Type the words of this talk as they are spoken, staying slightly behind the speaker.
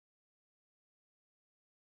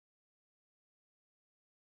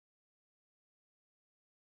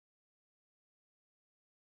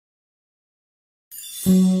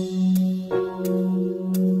There's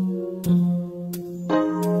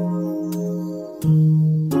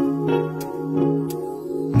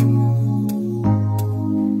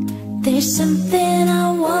something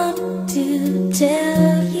I want to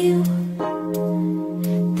tell you.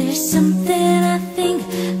 There's something I think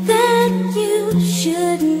that you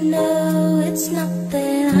should know. It's not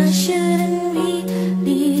that I shouldn't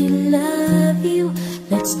really love you.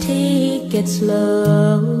 Let's take it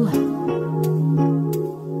slow.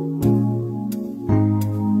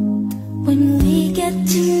 When we get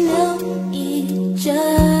to know each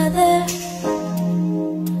other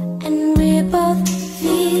and we're both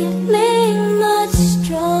feeling much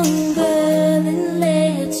stronger, then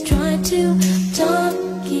let's try to talk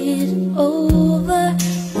it over.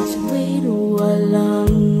 Let's wait a while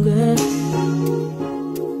longer.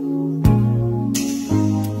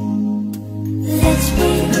 Let's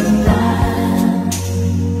wait a while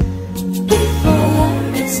before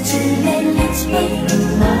it's too late. Let's wait a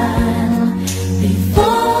while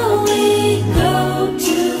before we go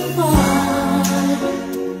too far.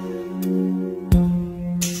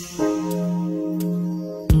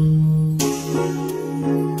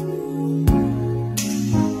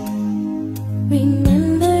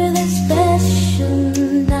 Remember that special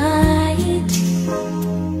night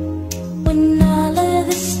when all of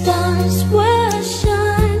the stars were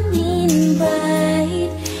shining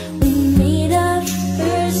bright. We made our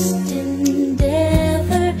first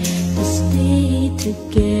endeavor to stay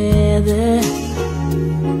together.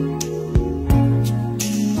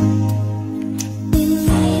 We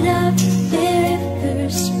made our very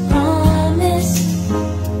first promise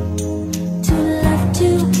to love, to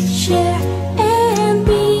share, and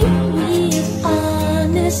be real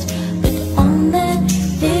honest. But on that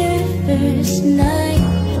very first night,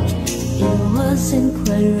 it wasn't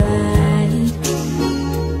quite right.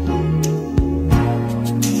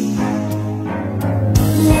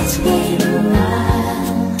 Let's wait a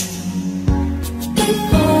while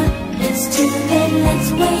before it's too late. Let's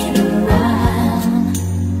wait a while.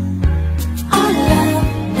 Our love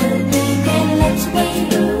will be great. Let's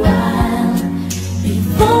wait a while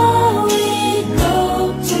before we go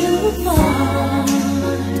too far.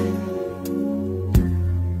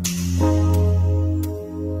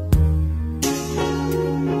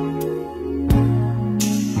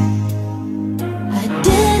 I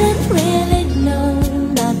didn't really know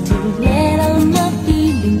not to let all my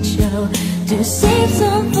feelings show, to save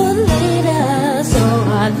some for later, so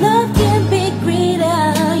our love can be greater.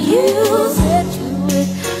 You said you would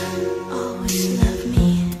always love me.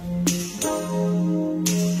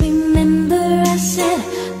 Remember I said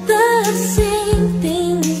the same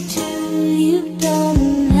thing to you.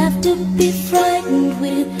 Don't have to be frightened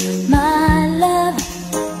with my love,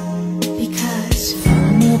 because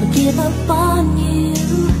I'll never give up on you.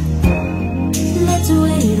 Let's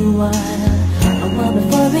wait a while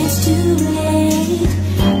before it's too late.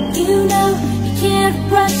 You know you can't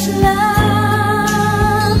rush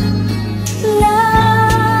love, love.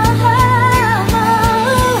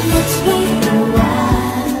 Let's wait a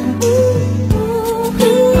while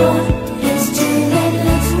before it's too late.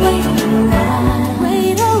 Let's wait a while,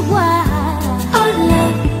 wait a while. Our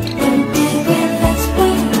love will be great. Let's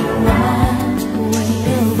wait a while, wait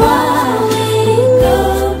a while. We go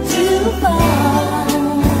too far.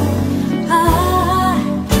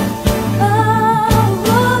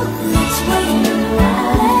 Let's wait a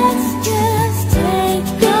while. Let's just take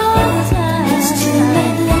our time. It's too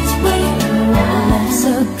late. Let's wait a while.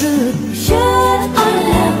 So good, we should. Our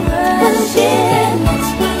love will share. Let's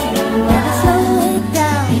wait a while. Slow it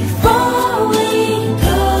down before we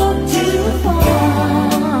go too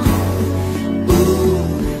far. Ooh.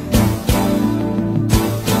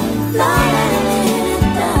 La la la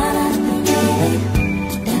da da da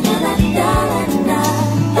da da da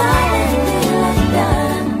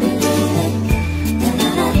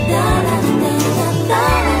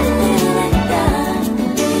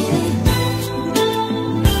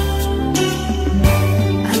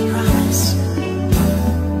I promise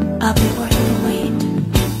I'll be worth the wait.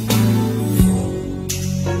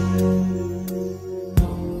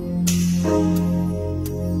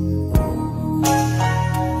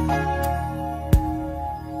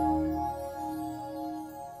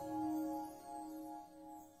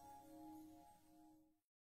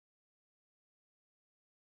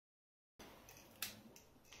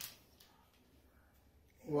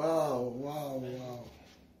 Wow, wow, wow.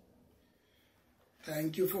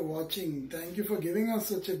 Thank you for watching. Thank you for giving us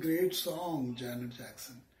such a great song, Janet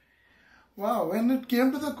Jackson. Wow, when it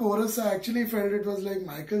came to the chorus, I actually felt it was like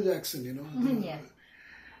Michael Jackson, you know. Yeah.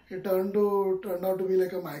 It turned out to be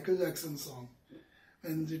like a Michael Jackson song.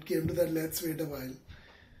 when it came to that let's wait a while.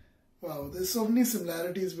 Wow, there's so many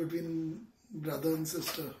similarities between brother and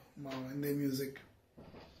sister, wow, in their music.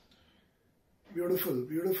 Beautiful,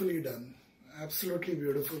 beautifully done. Absolutely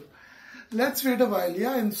beautiful. Let's wait a while.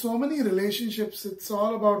 Yeah, in so many relationships, it's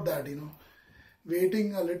all about that,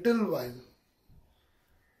 waiting a little while.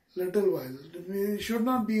 Little while. We should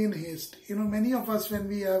not be in haste. Many of us, when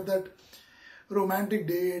we have that romantic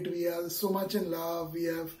date, we are so much in love, we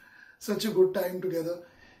have such a good time together,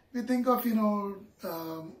 we think of,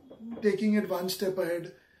 taking it one step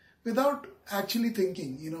ahead without actually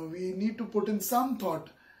thinking. We need to put in some thought.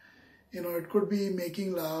 It could be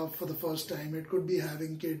making love for the first time, it could be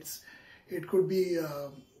having kids, it could be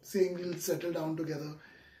saying we'll settle down together,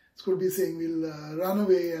 it could be saying we'll run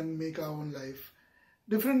away and make our own life.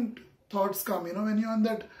 Different thoughts come, when you're in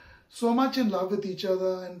that so much in love with each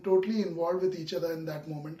other and totally involved with each other in that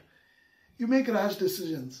moment, you make rash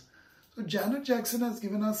decisions. So Janet Jackson has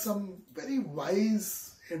given us some very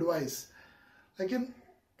wise advice. Like an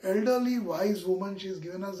elderly wise woman, she's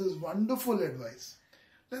given us this wonderful advice.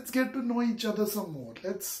 Let's get to know each other some more.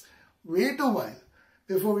 Let's wait a while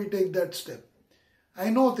before we take that step. I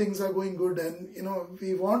know things are going good and,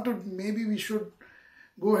 we want to, maybe we should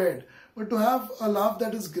go ahead. But to have a love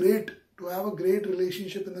that is great, to have a great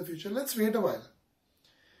relationship in the future, let's wait a while.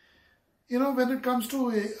 When it comes to,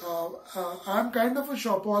 I'm kind of a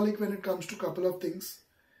shopaholic when it comes to a couple of things.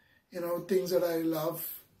 Things that I love.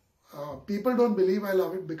 People don't believe I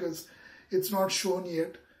love it because it's not shown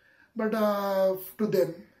yet. But to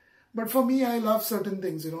them. But for me, I love certain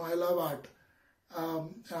things. I love art.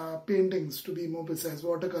 Paintings, to be more precise.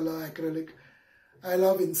 Watercolor, acrylic. I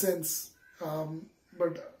love incense.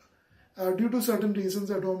 But due to certain reasons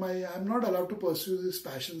at home, I'm not allowed to pursue these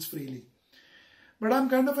passions freely. But I'm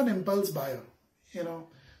kind of an impulse buyer,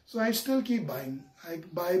 So I still keep buying. I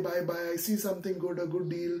buy. I see something good, a good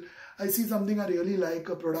deal. I see something I really like,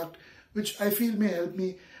 a product, which I feel may help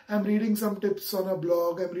me. I'm reading some tips on a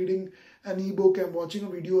blog. I'm reading an ebook. I'm watching a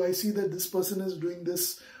video. I see that this person is doing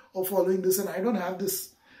this or following this and I don't have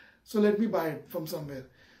this. So let me buy it from somewhere.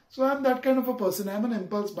 So I'm that kind of a person. I'm an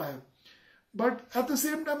impulse buyer. But at the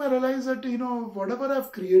same time, I realize that, whatever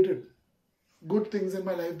I've created, good things in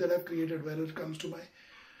my life that I've created, whether it comes to my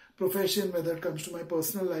profession, whether it comes to my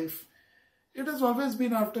personal life, it has always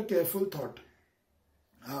been after careful thought.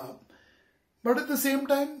 But at the same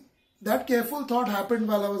time, that careful thought happened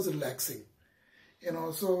while I was relaxing.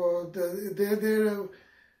 So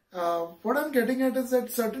what I'm getting at is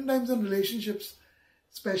that certain times in relationships,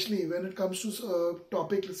 especially when it comes to a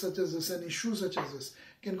topic such as this, an issue such as this,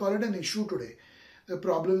 you can call it an issue today. The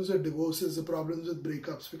problems with divorces, the problems with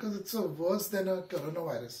breakups, because it's worse than a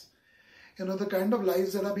coronavirus. The kind of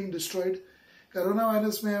lives that are being destroyed.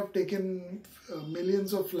 Coronavirus may have taken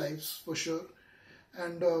millions of lives for sure,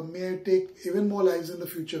 and may take even more lives in the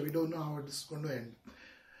future. We don't know how it's going to end.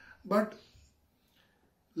 But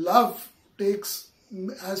love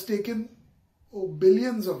has taken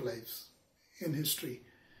billions of lives in history.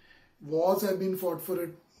 Wars have been fought for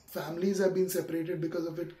it. Families have been separated because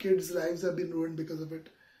of it. Kids' lives have been ruined because of it.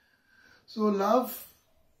 So love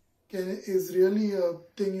is really a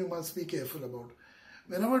thing you must be careful about.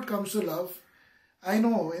 Whenever it comes to love, I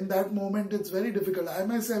know in that moment it's very difficult. I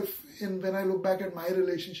myself, when I look back at my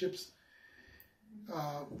relationships,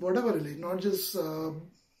 whatever really, not just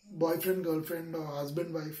boyfriend, girlfriend or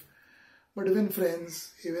husband, wife, but even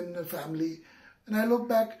friends, even family. And I look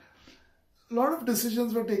back, a lot of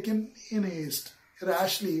decisions were taken in haste,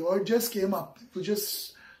 rashly, or it just came up. We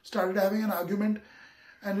just started having an argument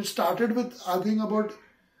and it started with arguing about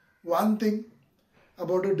one thing,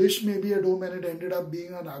 about a dish maybe at home, and it ended up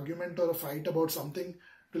being an argument or a fight about something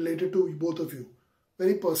related to both of you.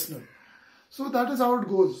 Very personal. So that is how it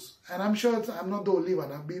goes. And I'm sure I'm not the only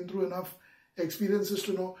one. I've been through enough experiences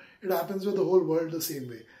to know it happens with the whole world the same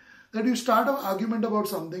way. That you start an argument about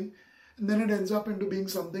something and then it ends up into being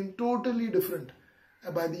something totally different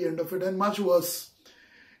by the end of it, and much worse.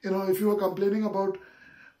 If you were complaining about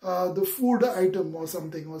the food item or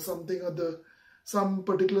something or some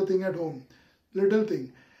particular thing at home, little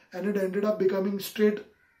thing, and it ended up becoming straight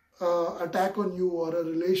attack on you, or a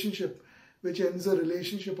relationship which ends a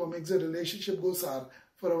relationship or makes a relationship go sour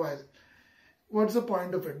for a while. What's the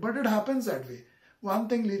point of it? But it happens that way. One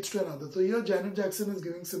thing leads to another. So here Janet Jackson is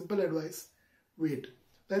giving simple advice. Wait.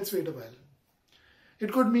 Let's wait a while.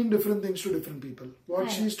 It could mean different things to different people. What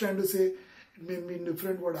she's trying to say, it may mean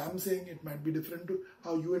different what I'm saying. It might be different to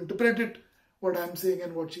how you interpret it. What I'm saying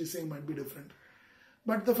and what she's saying might be different.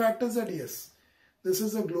 But the fact is that yes, this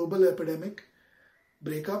is a global epidemic.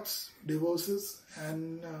 Breakups, divorces,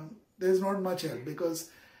 and there's not much help, because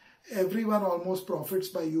everyone almost profits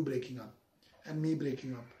by you breaking up and me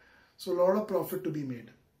breaking up. So a lot of profit to be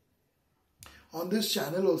made. On this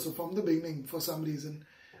channel also, from the beginning, for some reason,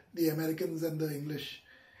 the Americans and the English,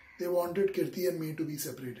 they wanted Kirti and me to be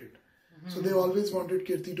separated. So they always wanted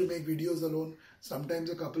Kirti to make videos alone.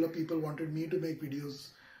 Sometimes a couple of people wanted me to make videos,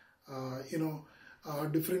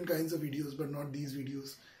 different kinds of videos, but not these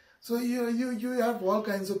videos. So you have all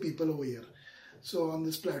kinds of people over here. So on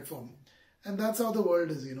this platform. And that's how the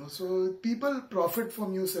world is, So people profit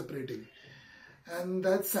from you separating. And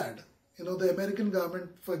that's sad. The American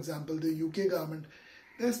government, for example, the UK government,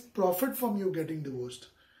 there's profit from you getting divorced.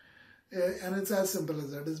 And it's as simple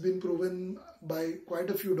as that. It's been proven by quite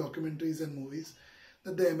a few documentaries and movies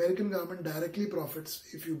that the American government directly profits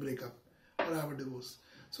if you break up or have a divorce.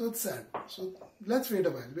 So it's sad. So let's wait a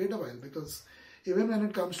while, because even when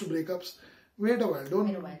it comes to breakups, wait a while.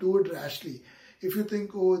 Don't do it rashly. If you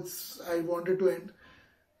think, I want it to end,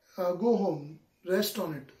 go home, rest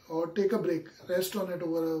on it, or take a break, rest on it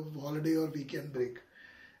over a holiday or weekend break,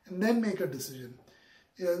 and then make a decision.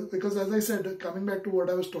 Yeah, because as I said, coming back to what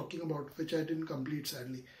I was talking about, which I didn't complete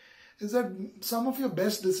sadly, is that some of your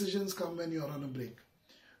best decisions come when you're on a break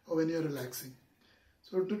or when you're relaxing.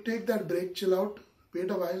 So to take that break, chill out,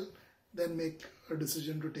 wait a while, then make a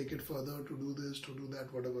decision to take it further, to do this, to do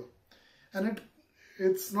that, whatever. And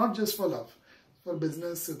it's not just for love, for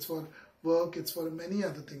business, it's for work, it's for many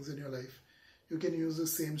other things in your life. You can use the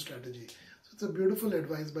same strategy. So it's a beautiful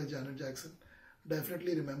advice by Janet Jackson.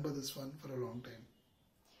 Definitely remember this one for a long time.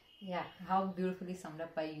 Yeah, how beautifully summed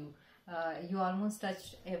up by you. You almost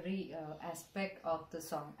touched every aspect of the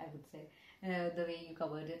song, I would say, the way you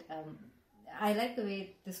covered it. I like the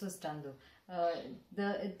way this was done though.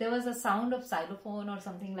 There was a sound of xylophone or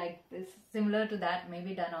something like this, similar to that,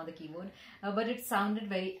 maybe done on the keyboard, but it sounded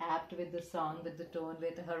very apt with the song, with the tone,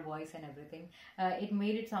 with her voice and everything. It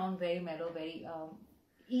made it sound very mellow, very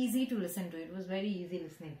easy to listen to. It was very easy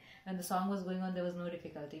listening. When the song was going on, there was no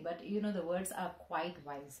difficulty. But the words are quite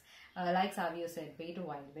wise. Like Savio said, wait a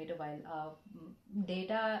while.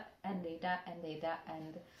 Data and data and data,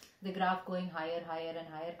 and the graph going higher and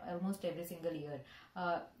higher almost every single year.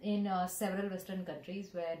 In several Western countries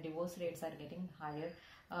where divorce rates are getting higher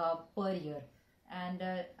per year. And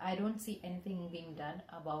I don't see anything being done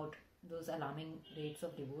about those alarming rates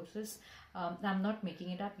of divorces. I'm not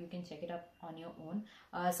making it up. You can check it up on your own.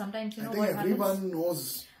 Sometimes I think everyone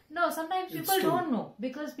knows. No, sometimes people don't know,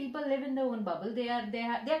 because people live in their own bubble. They are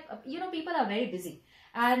people are very busy,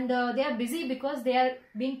 and they are busy because they are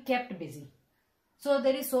being kept busy. So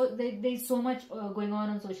there is so much going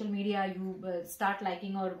on social media. You start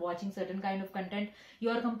liking or watching certain kind of content, you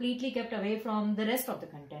are completely kept away from the rest of the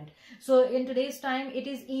content. So in today's time, it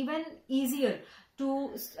is even easier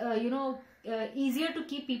to easier to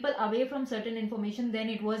keep people away from certain information than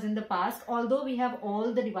it was in the past, although we have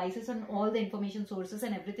all the devices and all the information sources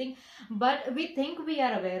and everything. But we think we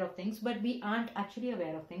are aware of things, but we aren't actually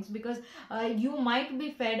aware of things, because you might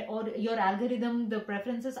be fed, or your algorithm, the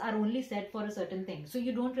preferences are only set for a certain thing, so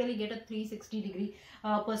you don't really get a 360-degree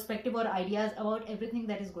perspective or ideas about everything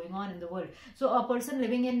that is going on in the world. So a person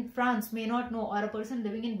living in France may not know, or a person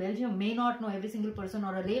living in Belgium may not know, every single person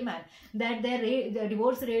or a layman, that their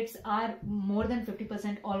divorce rates are more than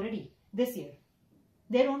 50% already this year.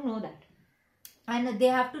 They don't know that. And they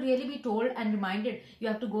have to really be told and reminded. You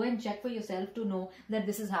have to go and check for yourself to know that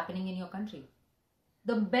this is happening in your country.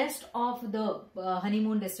 The best of the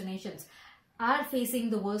honeymoon destinations are facing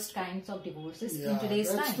the worst kinds of divorces in today's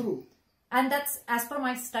time. That's true. And that's as per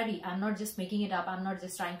my study. I'm not just making it up. I'm not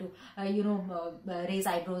just trying to, raise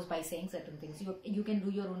eyebrows by saying certain things. You can do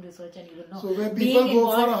your own research and you will know. So where people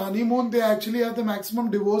go for a honeymoon, they actually have the maximum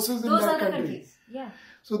divorces in that country. Countries. Yeah.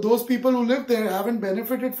 So those people who live there haven't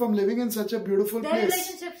benefited from living in such a beautiful place. Their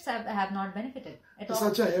relationships have not benefited at all.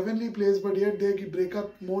 Such a heavenly place, but yet they break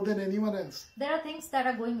up more than anyone else. There are things that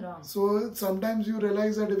are going wrong. So sometimes you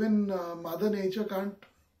realize that even Mother Nature can't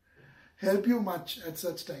help you much at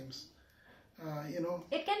such times.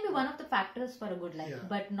 It can be one of the factors for a good life,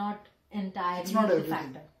 but not entirely it's not the everything.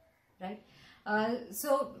 factor, right?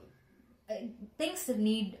 Things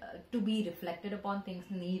need to be reflected upon. Things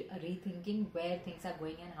need a rethinking, where things are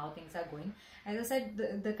going and how things are going. As I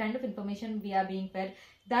said, the kind of information we are being fed,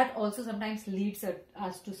 that also sometimes leads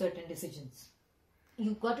us to certain decisions.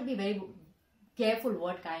 You've got to be very careful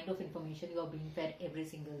what kind of information you are being fed every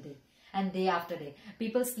single day. And day after day,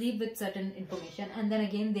 people sleep with certain information, and then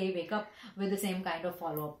again they wake up with the same kind of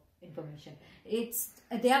follow-up information.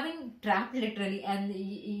 They are being trapped literally, and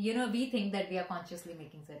we think that we are consciously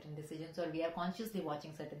making certain decisions, or we are consciously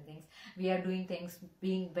watching certain things, we are doing things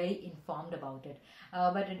being very informed about it,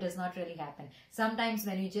 but it does not really happen. Sometimes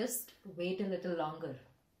when you just wait a little longer,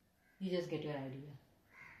 you just get your idea.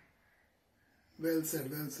 Well said,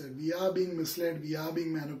 well said. We are being misled, we are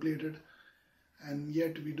being manipulated, and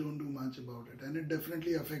yet we don't do much about it. And it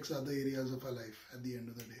definitely affects other areas of our life at the end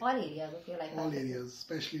of the day. All areas of your life. All areas,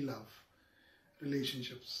 especially love,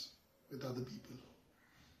 relationships with other people.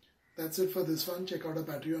 That's it for this one. Check out our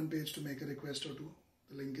Patreon page to make a request or two.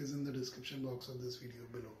 The link is in the description box of this video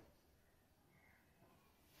below.